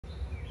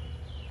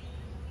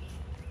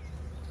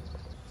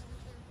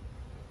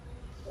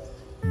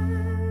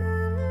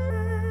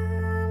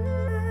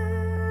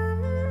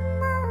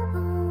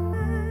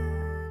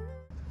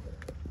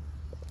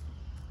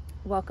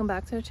Welcome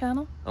back to the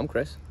channel. I'm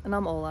Chris. And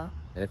I'm Ola.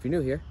 And if you're new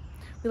here,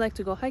 we like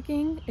to go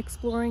hiking,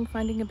 exploring,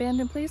 finding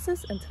abandoned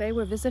places, and today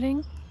we're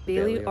visiting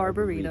Bailey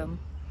Arboretum.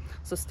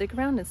 So stick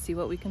around and see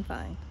what we can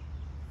find.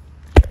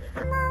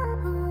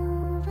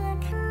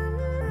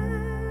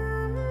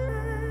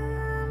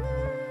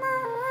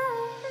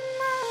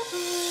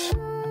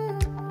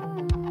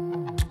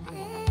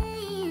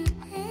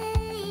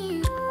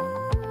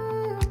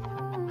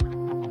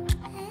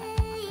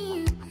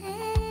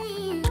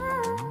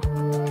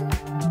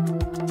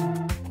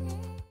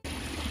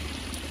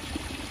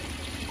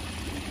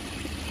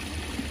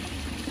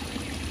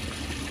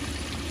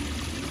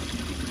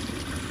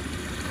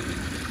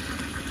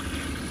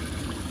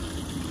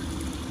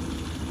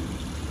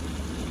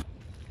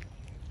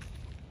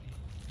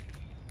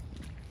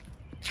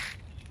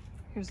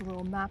 Here's a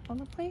little map on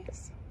the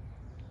place.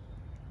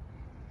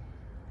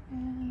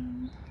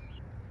 And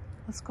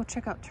let's go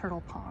check out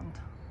Turtle Pond.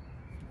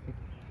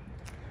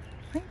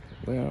 Right?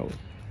 where are we?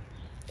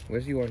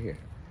 Where's you are here?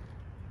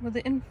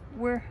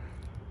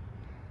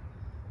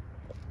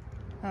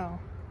 Oh.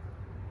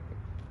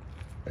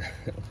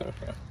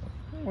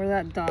 We're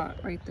that dot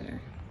right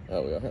there.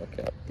 Oh, we are?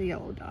 Okay. The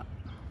yellow dot.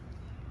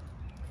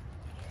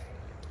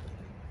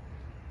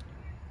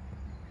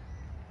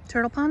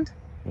 Turtle Pond?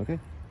 Okay.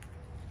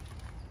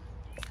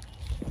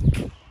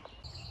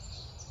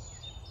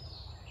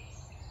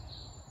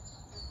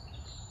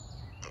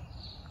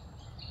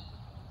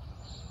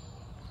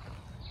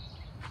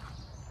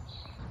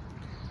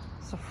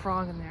 There's a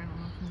frog in there. I don't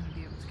know if I'm going to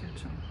be able to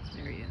catch him.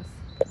 There he is.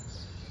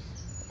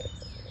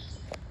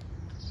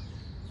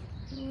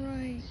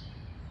 Right.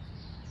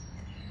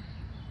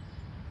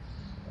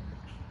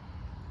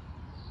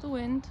 The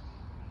wind.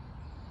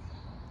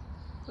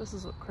 This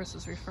is what Chris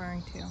is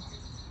referring to.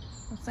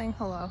 I'm saying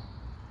hello.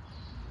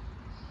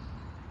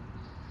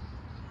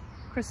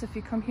 Chris, if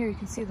you come here, you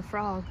can see the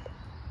frog.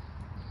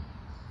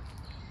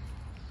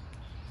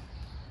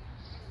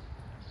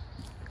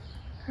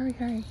 Hurry,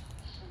 hurry.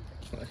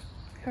 What?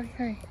 Hurry,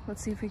 hurry.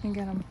 Let's see if we can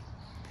get him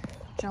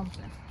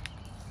jumping.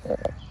 Do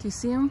you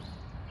see him?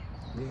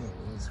 Yeah,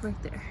 It's right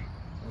there.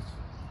 that's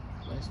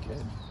a nice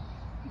kid.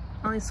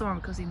 I only saw him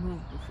because he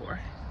moved before.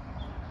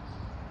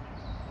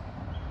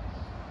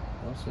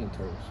 I don't see any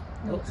turtles.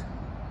 Nope.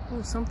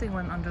 Oh, something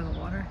went under the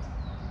water.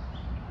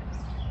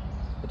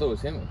 I thought it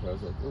was him. I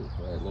was like, oh,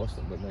 I lost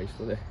him, but no, he's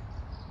still there.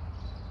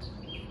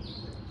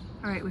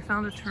 Alright, we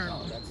found a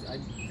turtle. Oh, I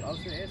was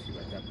going to ask you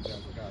about that, but I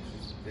was like,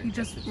 oh, You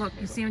just, look,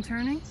 you see him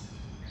turning?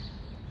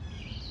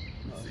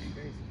 Oh, that's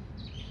crazy.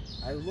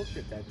 I looked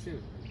at that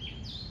too.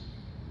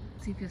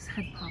 See if his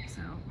head pops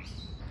out.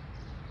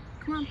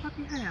 Come on, pop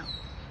your head out.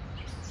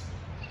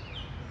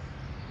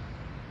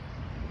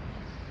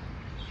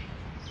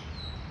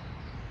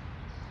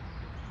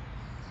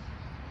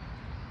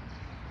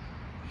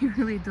 He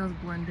really does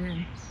blend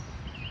in.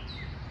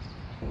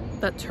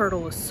 That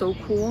turtle was so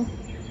cool.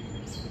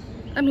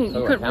 I mean,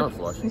 you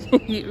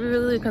couldn't, you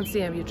really couldn't see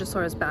him. You just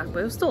saw his back, but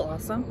it was still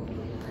awesome.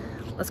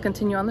 Let's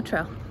continue on the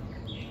trail.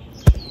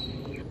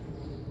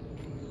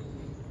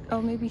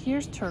 Oh, maybe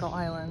here's Turtle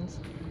Island.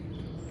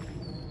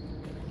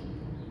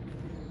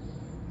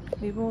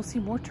 Maybe we'll see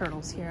more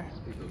turtles here.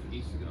 I think those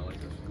geese are gonna like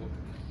us.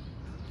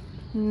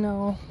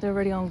 No, they're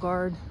already on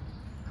guard.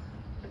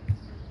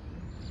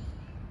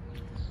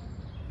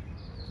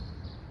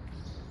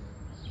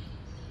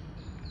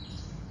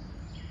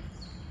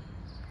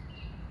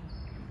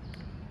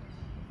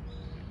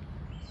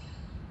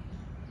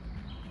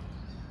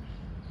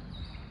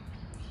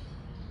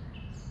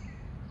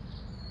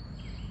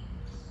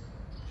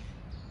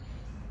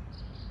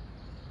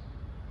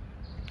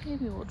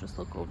 Maybe we'll just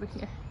look over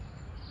here.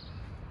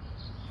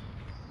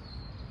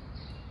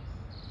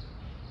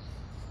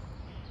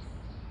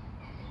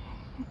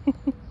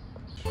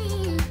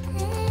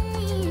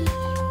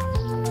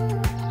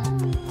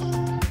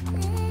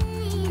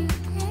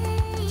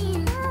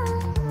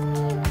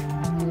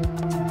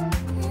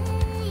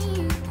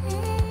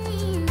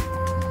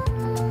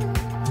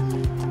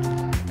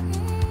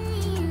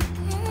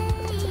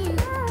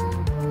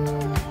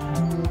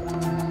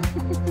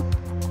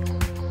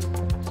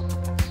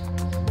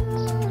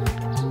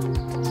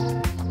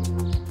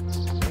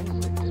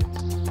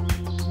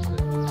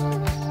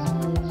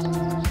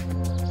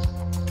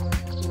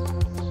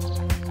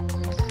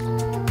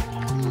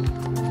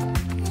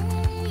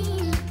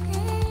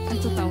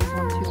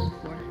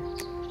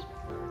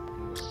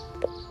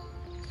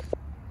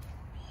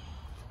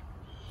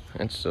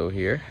 And so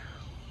here.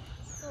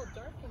 It's so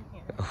dark in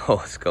here.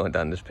 Oh, it's going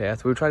down this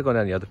path. We tried going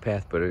down the other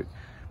path, but it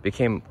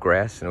became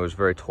grass and it was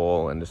very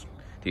tall and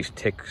these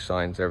tick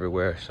signs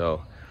everywhere.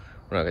 So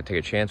we're not gonna take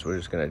a chance. We're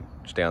just gonna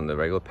stay on the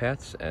regular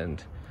paths,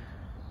 and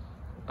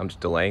I'm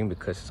just delaying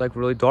because it's like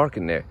really dark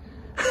in there.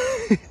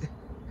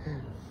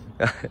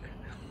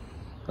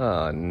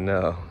 Oh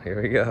no,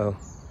 here we go.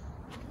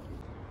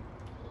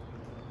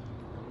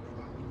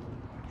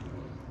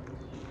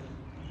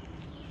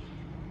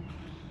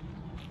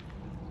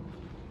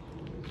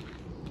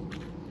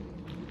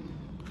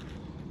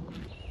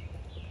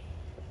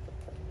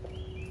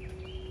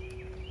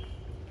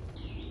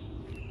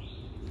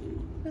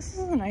 This is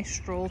a nice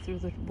stroll through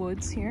the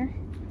woods here.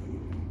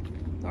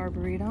 The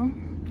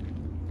Arboretum.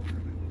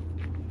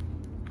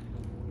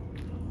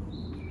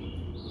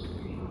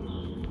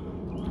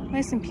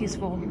 Nice and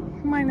peaceful,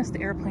 minus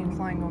the airplane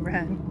flying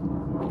overhead.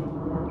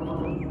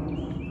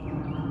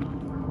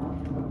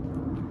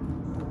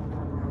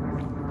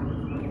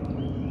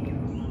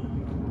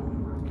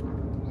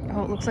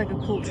 Oh, it looks like a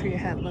cool tree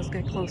ahead. Let's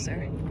get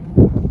closer.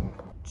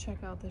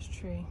 Check out this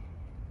tree.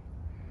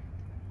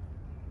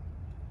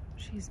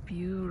 She's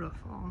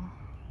beautiful.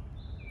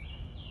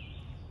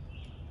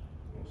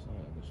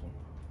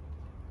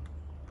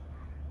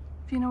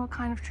 If you know what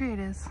kind of tree it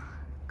is,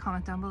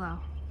 comment down below.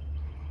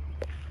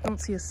 I don't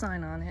see a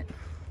sign on it.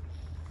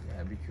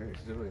 Yeah, I'd be curious.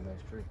 It's a really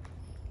nice tree.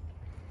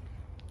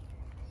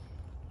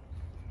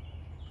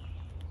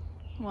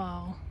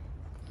 Wow.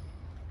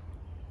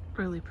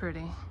 Really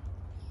pretty.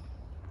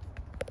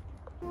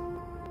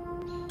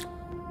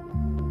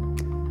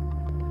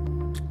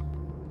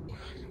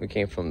 We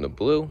came from the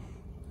blue.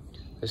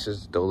 This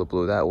is Dola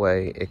blue that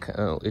way.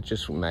 It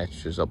just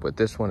matches up with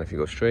this one if you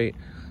go straight.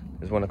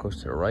 There's one that goes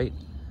to the right.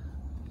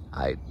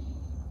 I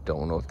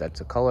don't know if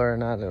that's a color or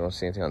not. I don't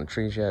see anything on the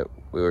trees yet.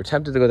 We were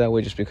tempted to go that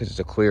way just because it's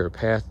a clearer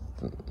path.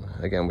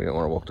 Again, we didn't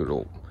want to walk through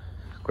the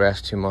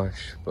grass too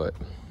much, but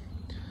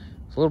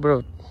it's a little bit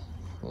of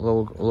a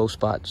low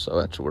spot, so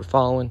that's what we're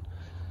following.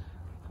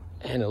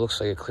 And it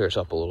looks like it clears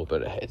up a little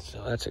bit ahead,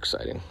 so that's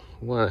exciting.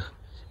 We want to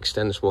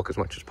extend this walk as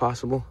much as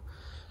possible.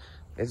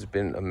 It's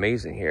been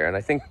amazing here, and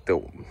I think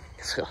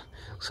looks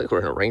like we're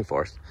in a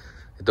rainforest.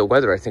 The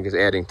weather, I think, is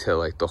adding to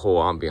like the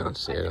whole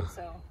ambiance, you know, I think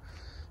so.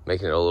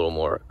 Making it a little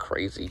more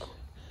crazy.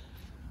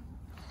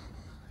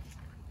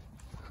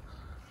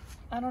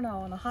 I don't know,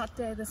 on a hot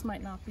day this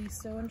might not be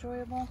so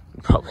enjoyable.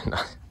 Probably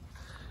not.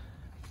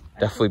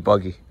 Definitely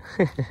buggy.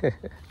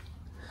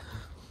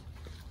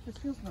 This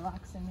feels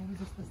relaxing, maybe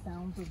just the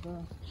sounds of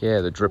the...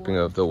 Yeah, the dripping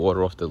of the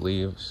water off the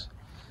leaves.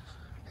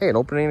 Hey, an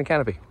opening in a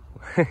canopy.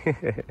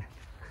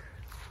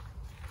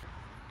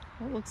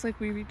 Well, it looks like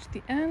we reached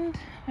the end,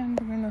 and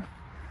we're gonna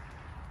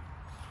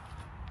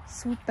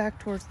swoop back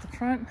towards the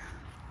front.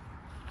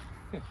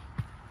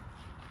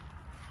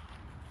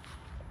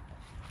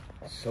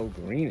 It's so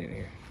green in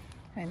here.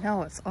 I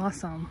know, it's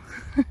awesome.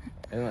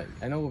 And like,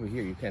 I know over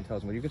here you can't tell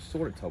as much. You can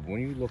sort of tell, but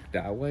when you look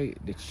that way,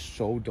 it's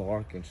so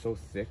dark and so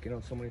thick, you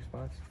know, so many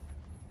spots.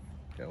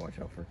 You gotta watch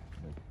out for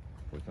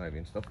poison ivy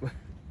and stuff.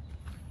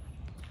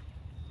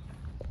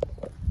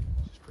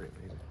 It's pretty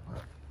amazing.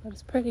 Wow.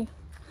 That's pretty.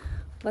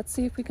 Let's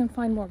see if we can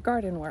find more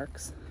garden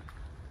works.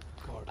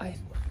 I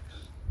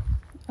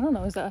don't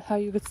know, is that how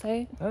you would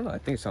say it? I don't know, I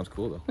think it sounds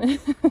cool though.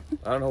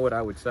 I don't know what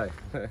I would say.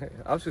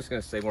 I was just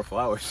gonna say more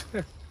flowers.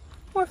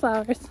 More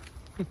flowers.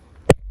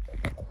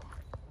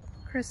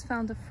 Chris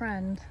found a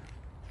friend.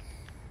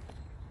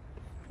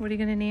 What are you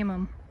gonna name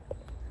him?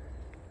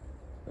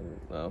 I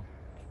don't know.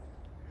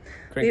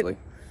 Crinkly.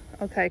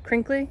 Okay,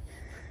 Crinkly.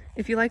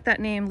 If you like that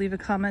name, leave a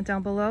comment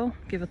down below.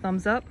 Give a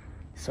thumbs up.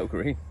 So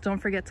green. Don't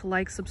forget to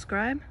like,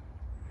 subscribe,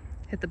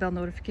 hit the bell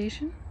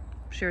notification,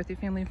 share with your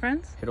family and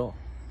friends. Hit all.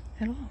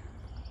 Hit all.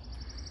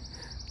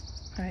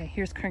 All right,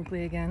 here's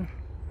Crinkly again.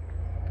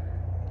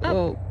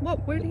 Oh, whoa,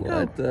 where'd he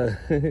go?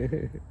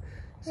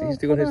 See, he's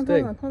doing his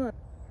thing. Hold on.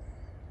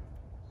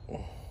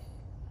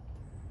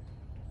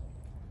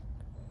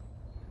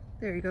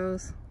 There he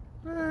goes.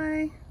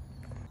 Bye.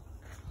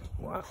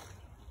 Wow,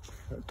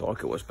 how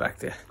dark it was back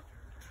there.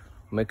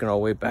 Making our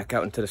way back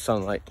out into the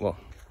sunlight. Well,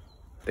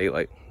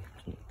 daylight.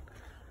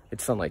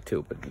 It's sunlight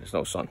too, but there's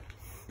no sun.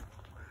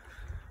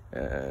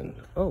 And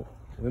oh,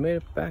 we made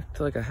it back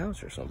to like a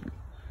house or something.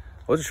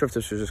 I wasn't sure if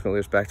this was just gonna lead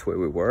us back to where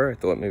we were. I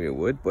thought maybe it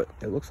would, but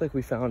it looks like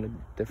we found a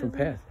different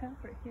path. Path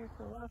right here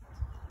to the left.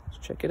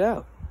 Let's check it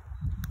out.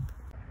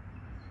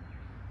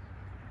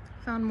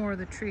 Found more of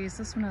the trees.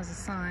 This one has a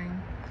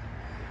sign.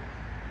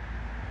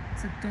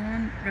 It's a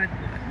dawn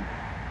redwood.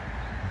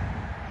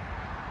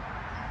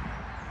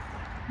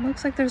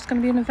 Looks like there's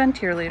going to be an event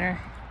here later.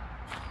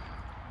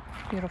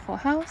 Beautiful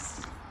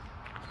house.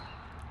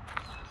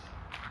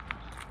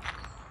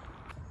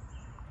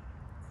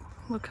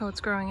 Look how it's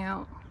growing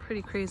out.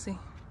 Pretty crazy.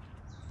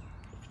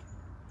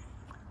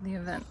 The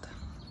event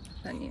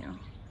venue.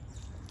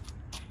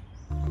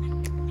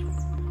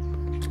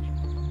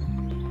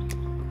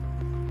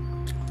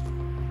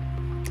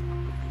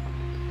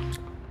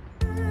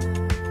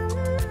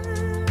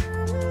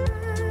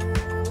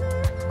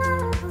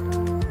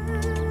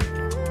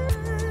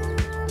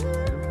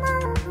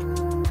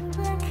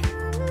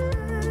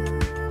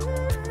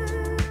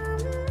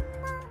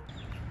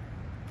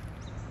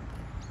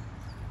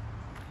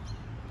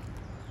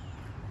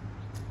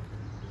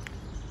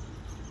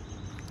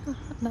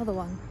 Another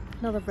one,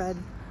 another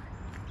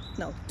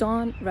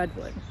dawn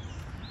redwood.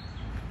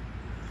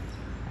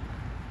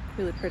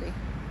 Really pretty.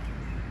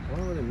 I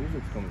wonder where the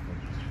music's coming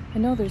from. I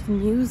know there's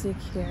music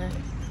here.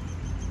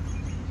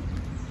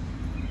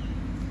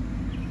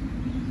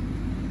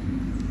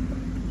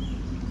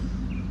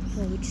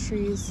 Oh, the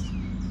trees.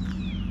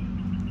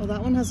 Oh,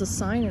 that one has a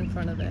sign in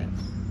front of it.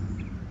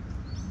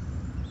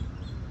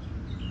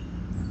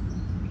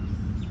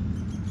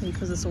 Maybe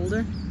because it's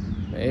older?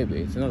 Maybe.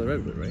 It's another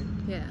redwood, right?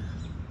 Yeah.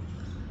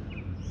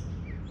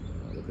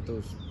 Look at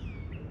those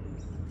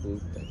blue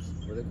things.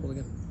 What are they called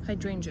again?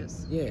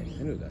 Hydrangeas. Yeah,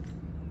 I knew that.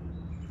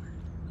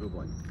 Good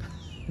one.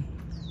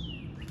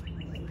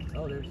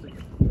 Oh, there's the...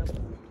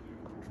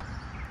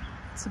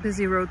 It's a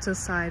busy road to the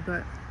side,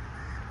 but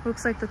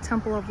looks like the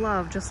Temple of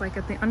Love, just like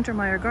at the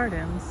Untermeyer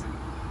Gardens.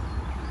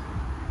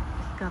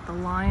 Got the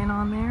lion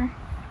on there.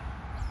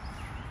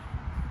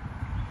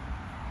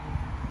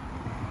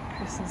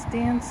 Chris is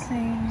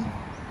dancing.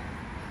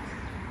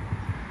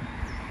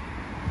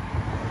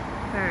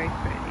 Very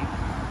pretty.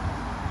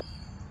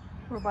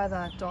 We're by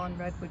that dawn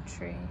redwood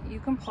tree. You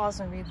can pause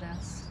and read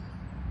this.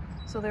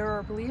 So they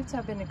were believed to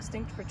have been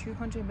extinct for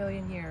 200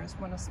 million years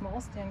when a small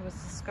stand was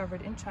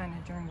discovered in China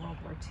during World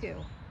War II.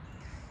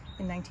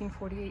 In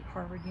 1948,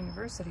 Harvard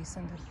University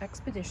sent an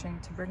expedition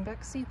to bring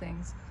back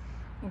seedlings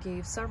and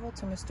gave several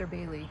to Mr.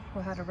 Bailey, who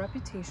had a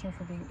reputation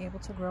for being able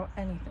to grow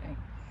anything.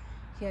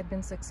 He had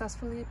been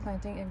successfully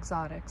planting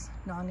exotics,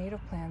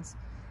 non-native plants,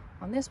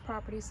 on this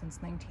property since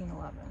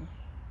 1911.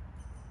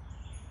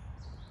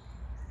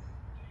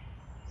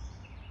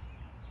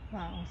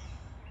 Wow.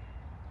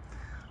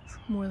 It's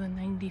more than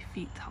 90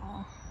 feet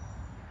tall.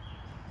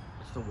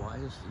 It's the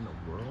widest in the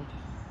world?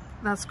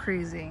 That's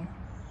crazy.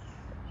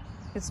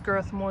 Its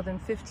girth, more than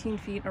 15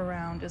 feet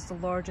around, is the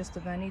largest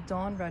of any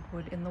dawn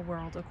redwood in the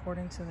world,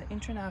 according to the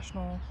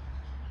International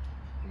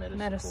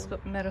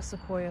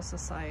Metasequoia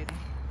Society.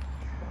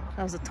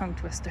 That was a tongue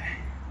twister.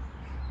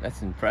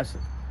 That's impressive.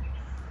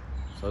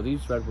 So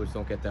these redwoods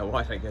don't get that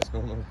wide, I guess,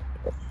 normally.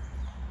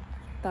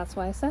 That's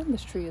why I said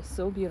this tree is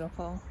so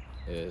beautiful.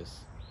 It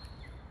is.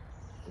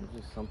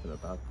 There's just something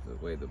about the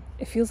way the...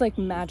 It feels like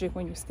magic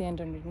when you stand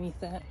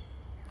underneath it.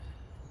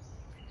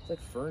 It's like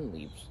fern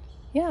leaves.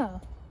 Yeah.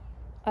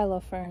 I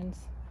love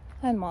ferns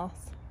and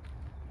moss.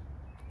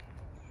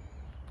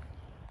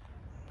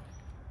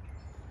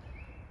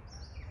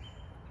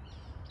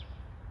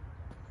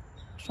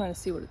 I was trying to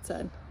see what it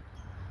said.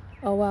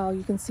 Oh wow,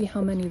 you can see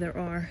how many there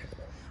are.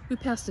 We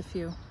passed a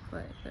few,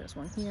 but there's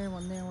one here,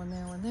 one there, one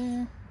there, one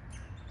there.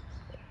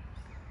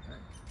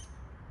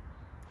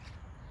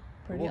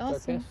 Pretty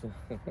awesome.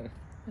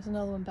 There's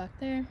another one back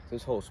there.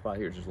 This whole spot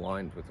here is just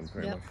lined with them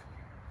pretty much.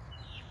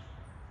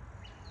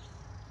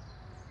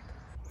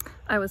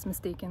 I was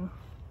mistaken.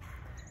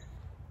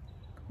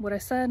 What I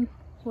said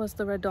was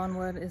the red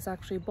dawnwood is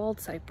actually bald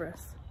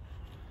cypress.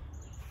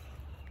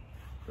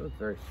 They look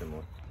very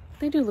similar.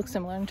 They do look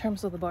similar in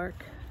terms of the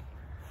bark.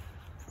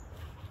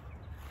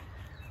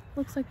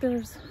 Looks like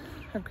there's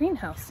a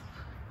greenhouse.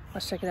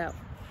 Let's check it out.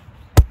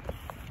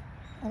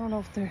 I don't know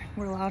if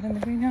we're allowed in the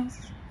greenhouse.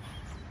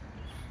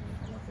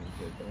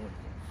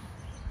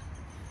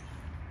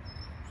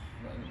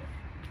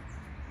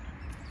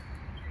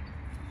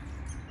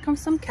 Comes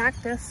some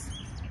cactus.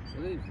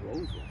 What are these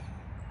roses?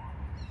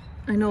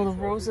 I know, the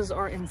roses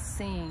are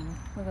insane.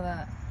 Look at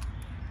that.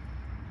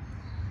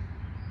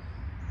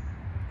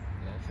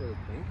 Naturally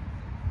pink?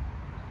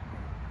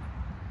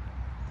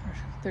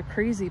 They're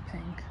crazy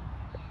pink.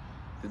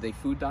 Did they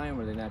food dye them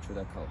or are they natural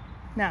that color?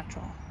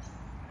 Natural.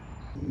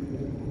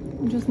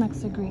 I'm just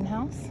next to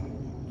greenhouse.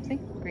 See?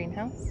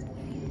 Greenhouse.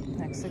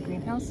 Next to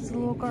greenhouse is a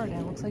little garden.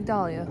 It looks like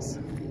dahlias.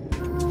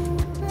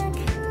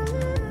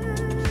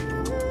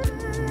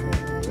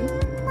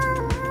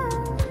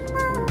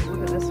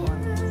 Look at this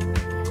one.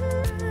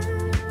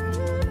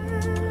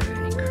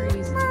 Pretty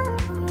crazy.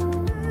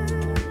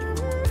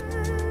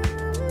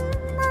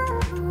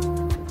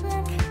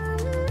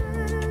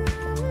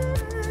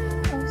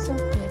 Oh, so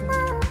pretty.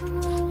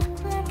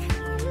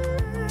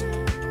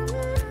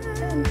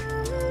 And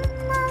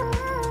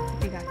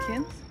if you got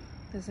kids,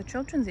 there's a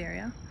children's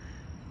area.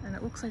 And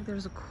it looks like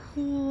there's a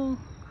cool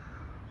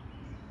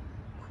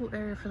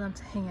area for them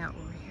to hang out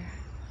over here.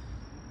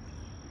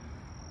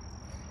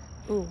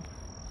 Ooh.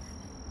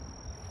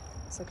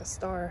 It's like a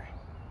star.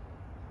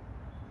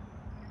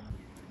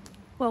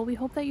 Well, we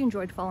hope that you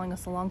enjoyed following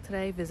us along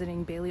today,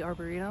 visiting Bailey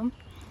Arboretum.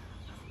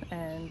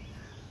 And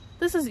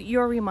this is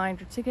your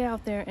reminder to get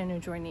out there and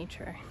enjoy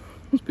nature.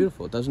 It's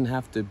beautiful. It doesn't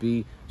have to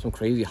be some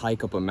crazy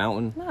hike up a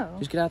mountain. No.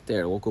 Just get out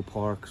there. Local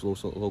parks,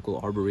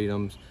 local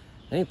arboretums,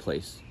 any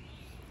place.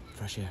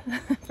 Fresh air.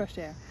 Fresh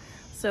air.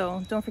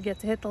 So don't forget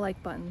to hit the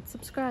like button,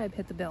 subscribe,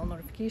 hit the bell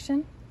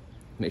notification.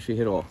 Make sure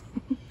you hit all.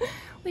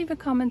 Leave a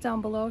comment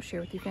down below, share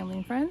with your family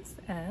and friends,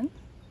 and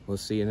we'll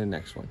see you in the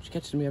next one. She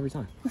catches me every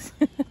time.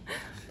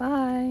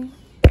 Bye.